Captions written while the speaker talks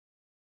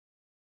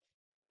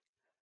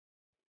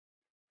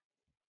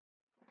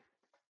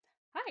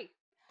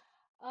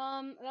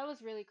That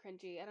was really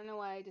cringy. I don't know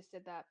why I just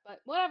did that, but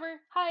whatever.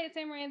 Hi, it's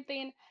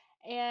Amaranthine,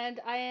 and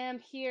I am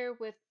here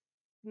with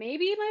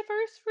maybe my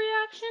first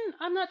reaction.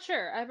 I'm not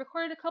sure. I've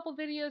recorded a couple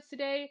videos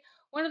today.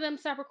 One of them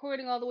stopped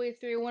recording all the way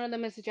through. One of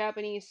them is a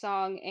Japanese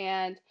song,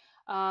 and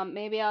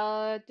maybe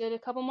I'll do a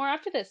couple more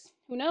after this.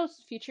 Who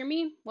knows? Future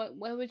me. What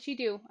would she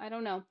do? I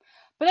don't know.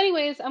 But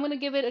anyways, I'm gonna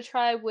give it a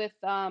try with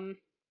Mamamoo.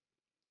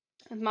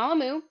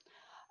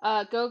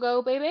 Go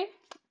Go Baby.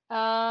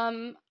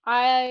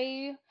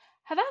 I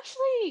have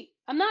actually,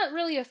 I'm not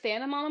really a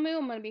fan of Mamamoo.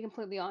 I'm gonna be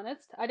completely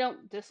honest. I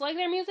don't dislike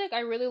their music. I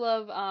really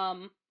love.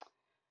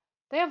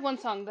 They have one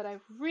song that I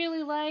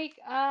really like.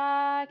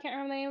 I can't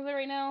remember the name of it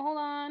right now. Hold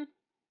on,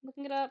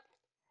 looking it up.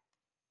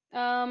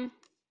 Um,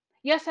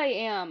 yes, I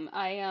am.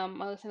 I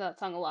am. I listen to that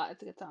song a lot.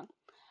 It's a good song.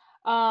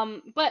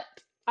 But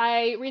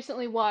I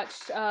recently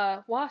watched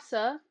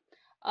Wasa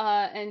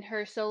and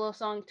her solo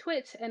song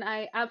Twit, and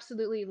I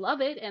absolutely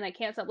love it, and I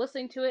can't stop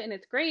listening to it, and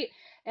it's great.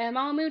 And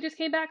Mamamoo just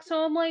came back,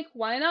 so I'm like,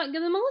 why not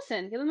give them a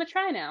listen? Give them a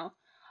try now.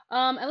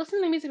 I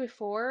listened to the music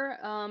before.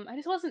 I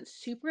just wasn't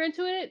super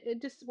into it.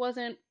 It just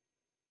wasn't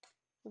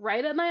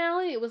right up my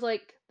alley. It was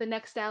like the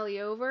next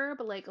alley over,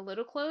 but like a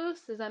little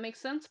close. Does that make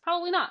sense?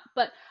 Probably not.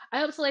 But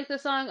I also like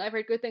this song. I've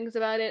heard good things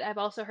about it. I've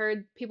also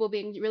heard people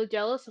being really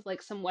jealous of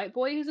like some white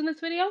boy who's in this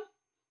video.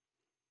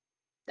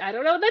 I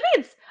don't know what that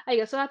means. I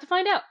guess we'll have to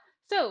find out.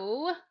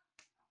 So,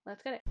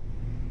 let's get it.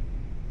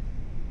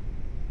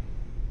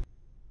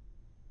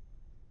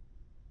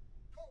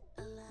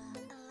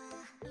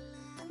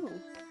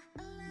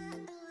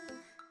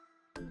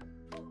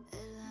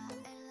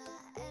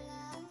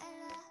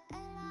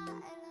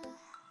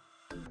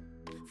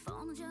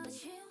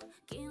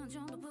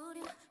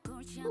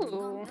 Ooh.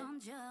 Ooh.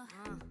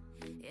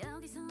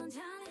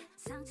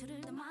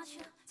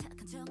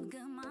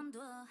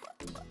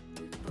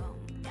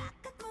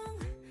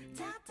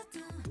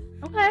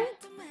 Okay.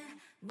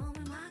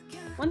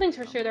 One thing's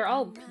for sure, they're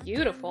all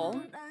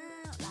beautiful.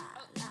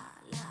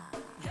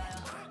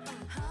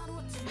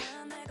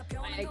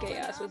 My gay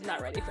ass was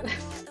not ready for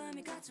this.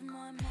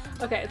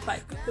 Okay, it's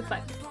fine. It's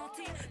fine.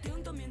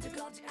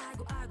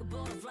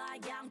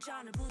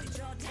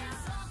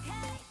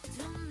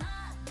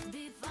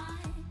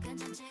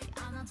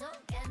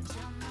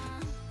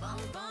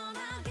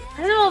 I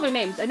don't know all their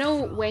names. I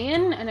know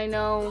Wayan and I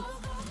know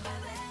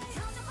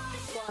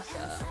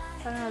Wasa.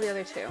 I don't know the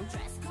other two.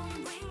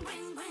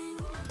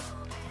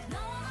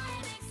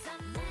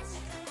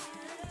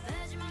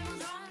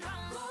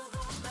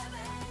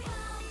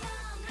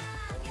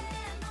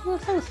 Well,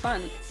 this sounds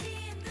fun.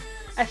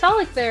 I saw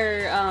like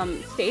their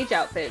stage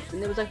outfits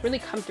and it was like really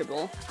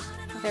comfortable.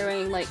 They're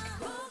wearing like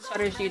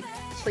sweaters you'd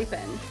sleep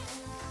in.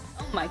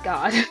 Oh my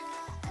god.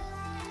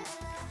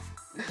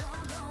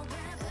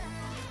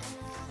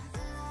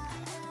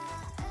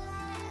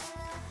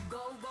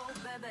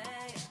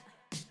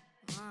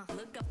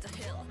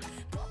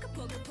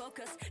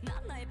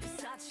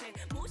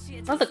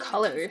 Love the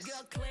colors.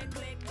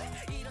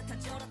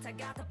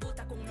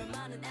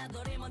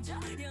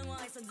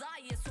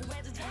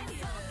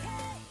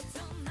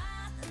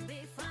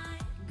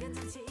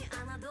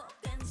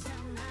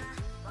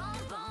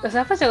 Those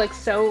outfits are like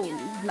so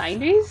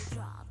 90s.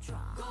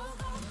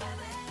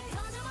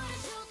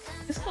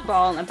 Disco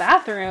ball in the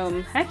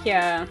bathroom. Heck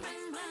yeah.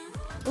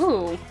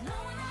 Ooh.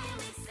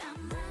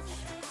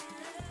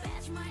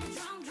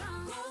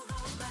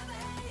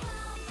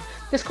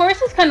 This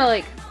chorus is kind of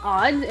like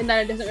odd in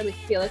that it doesn't really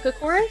feel like a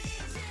chorus,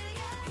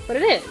 but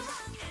it is.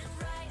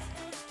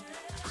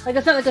 Like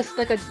it's not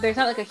like a there's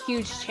not like a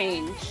huge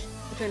change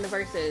between the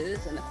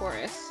verses and the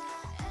chorus.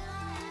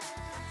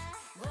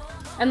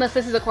 Unless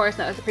this is a chorus,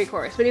 not as a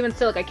pre-chorus. But even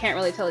still, like I can't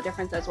really tell the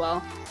difference as well.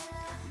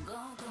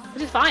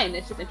 Which is fine.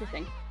 It's just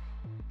interesting.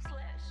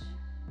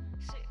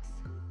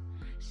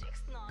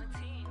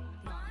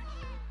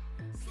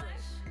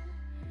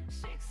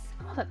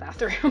 Oh, that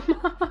bathroom.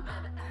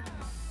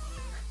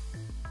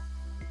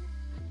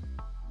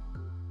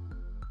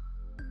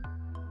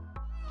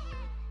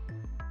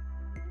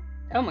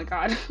 Oh my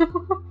god. Is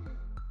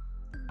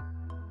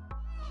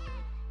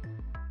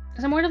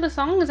there more to the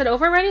song? Is it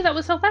over already? That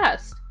was so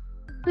fast.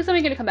 Please tell me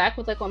you're gonna come back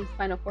with like one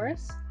final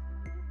chorus.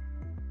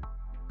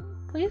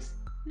 Please?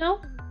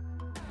 No?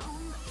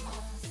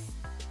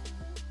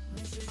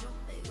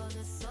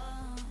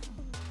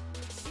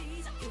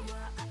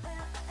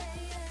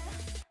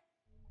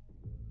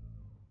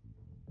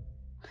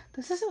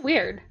 This isn't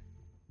weird.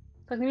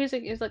 Like the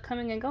music is like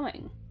coming and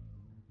going.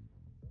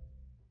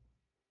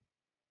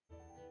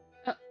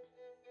 Oh.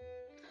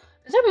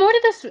 Is there more to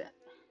this?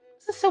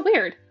 This is so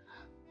weird.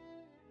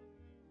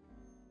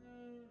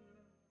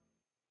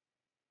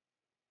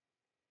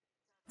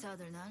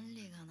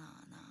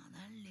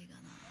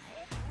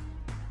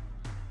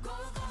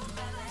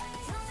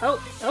 Oh,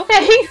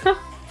 okay.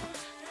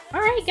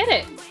 Alright, get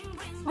it.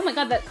 Oh my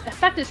god, that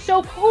effect is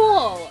so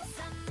cool.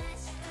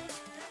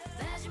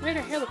 Made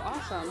her hair look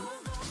awesome.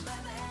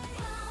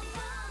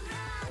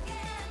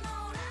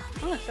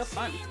 Oh, that's so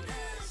fun.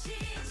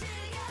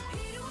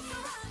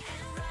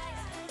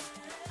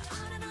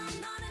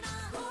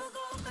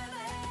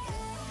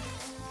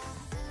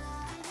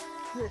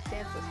 This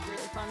dance is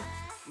really fun.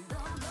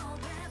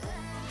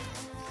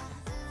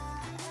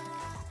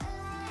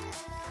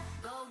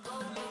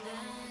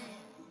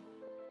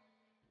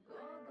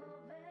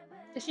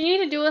 Does she need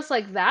to do us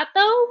like that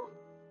though?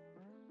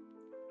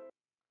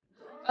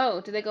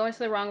 Oh, did they go into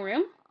the wrong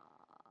room?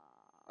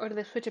 Or did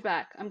they switch it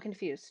back? I'm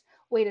confused.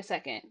 Wait a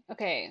second.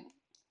 Okay.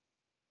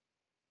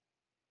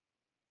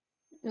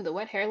 Ooh, the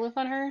wet hair lift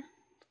on her?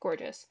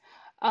 Gorgeous.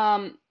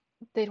 Um,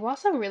 did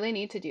Wasa really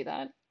need to do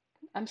that?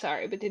 I'm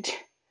sorry, but did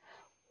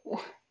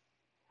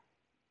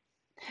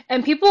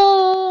and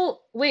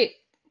people wait,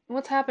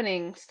 what's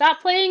happening?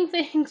 Stop playing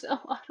things. Oh,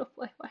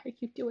 autoplay. Why are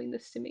you doing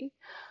this to me?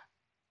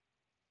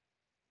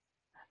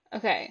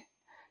 Okay.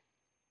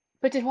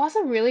 But did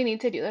Wasa really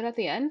need to do that at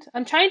the end?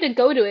 I'm trying to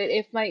go to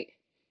it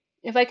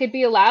if I could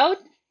be allowed.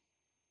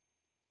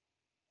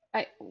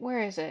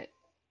 Where is it?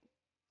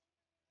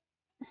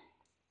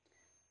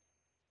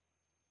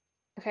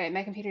 Okay,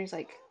 my computer's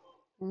like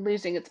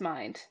losing its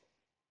mind.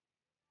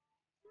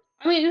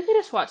 I mean, you could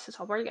just watch this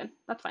all over again.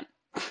 That's fine.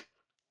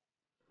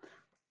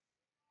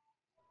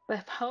 The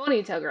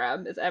ponytail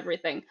grab is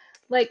everything.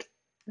 Like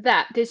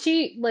that. Did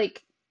she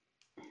like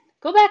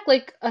go back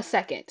like a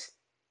second?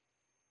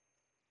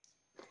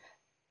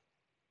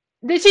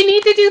 Did she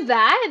need to do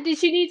that? Did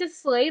she need to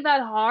slay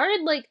that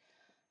hard? Like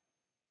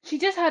she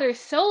just had her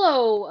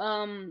solo.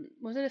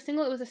 Was it a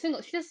single? It was a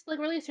single. She just like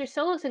released her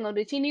solo single.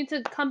 Did she need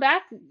to come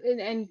back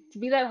and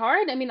be that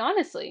hard? I mean,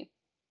 honestly,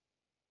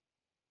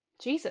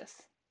 Jesus.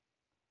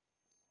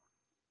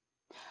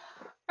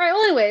 All right.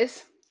 Well,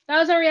 anyways, that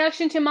was our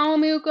reaction to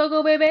Mamamoo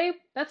Gogobebe.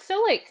 That's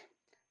still like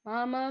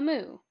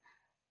Mamamoo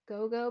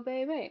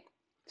Gogobebe.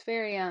 It's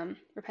very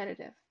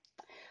repetitive.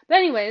 But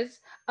anyways,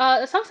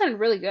 the song sounded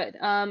really good.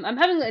 I'm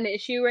having an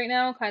issue right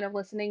now, kind of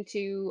listening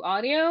to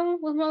audio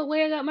with the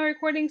way I got my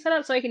recording set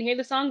up, so I can hear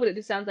the song, but it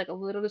just sounds like a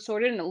little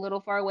distorted and a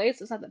little far away,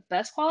 so it's not the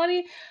best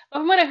quality. But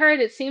from what I heard,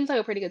 it seems like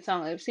a pretty good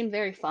song. It seemed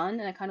very fun,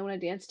 and I kind of want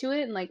to dance to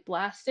it and like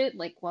blast it,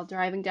 like while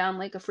driving down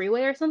like a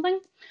freeway or something.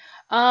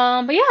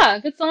 But yeah,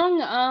 good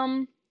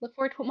song. Look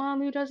forward to what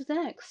Mamamoo does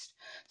next.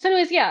 So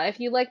anyways, yeah, if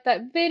you liked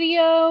that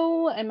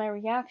video and my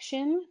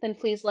reaction, then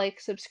please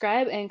like,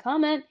 subscribe, and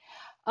comment.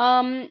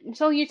 This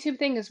whole YouTube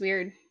thing is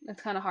weird.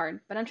 It's kind of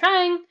hard, but I'm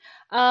trying.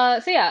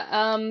 So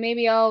yeah,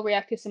 maybe I'll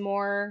react to some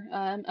more,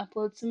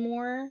 upload some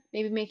more,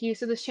 maybe make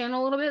use of this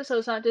channel a little bit so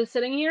it's not just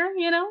sitting here,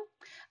 you know?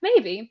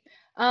 Maybe.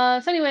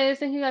 So anyways,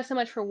 thank you guys so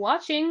much for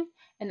watching,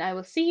 and I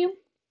will see you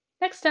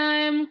next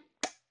time.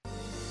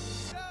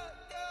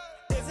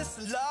 Is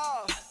this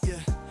love?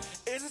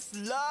 Yeah. Is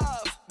this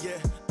love?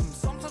 Yeah.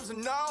 Sometimes I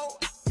know.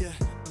 Yeah.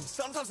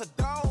 Sometimes I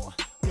don't.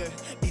 Yeah.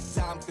 이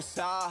다음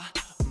끝사.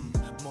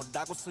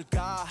 뭐라고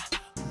쓸까?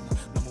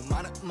 너무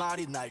많은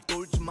말이 날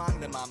돌지만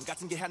내 마음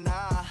같은 게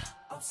하나.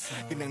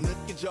 그냥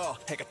느껴져.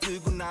 해가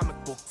뜨고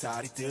나면 꼭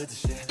달이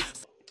뜨듯이.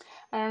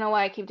 I don't know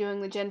why I keep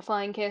doing the Jen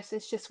flying kiss.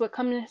 It's just what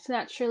comes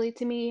naturally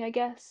to me, I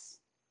guess.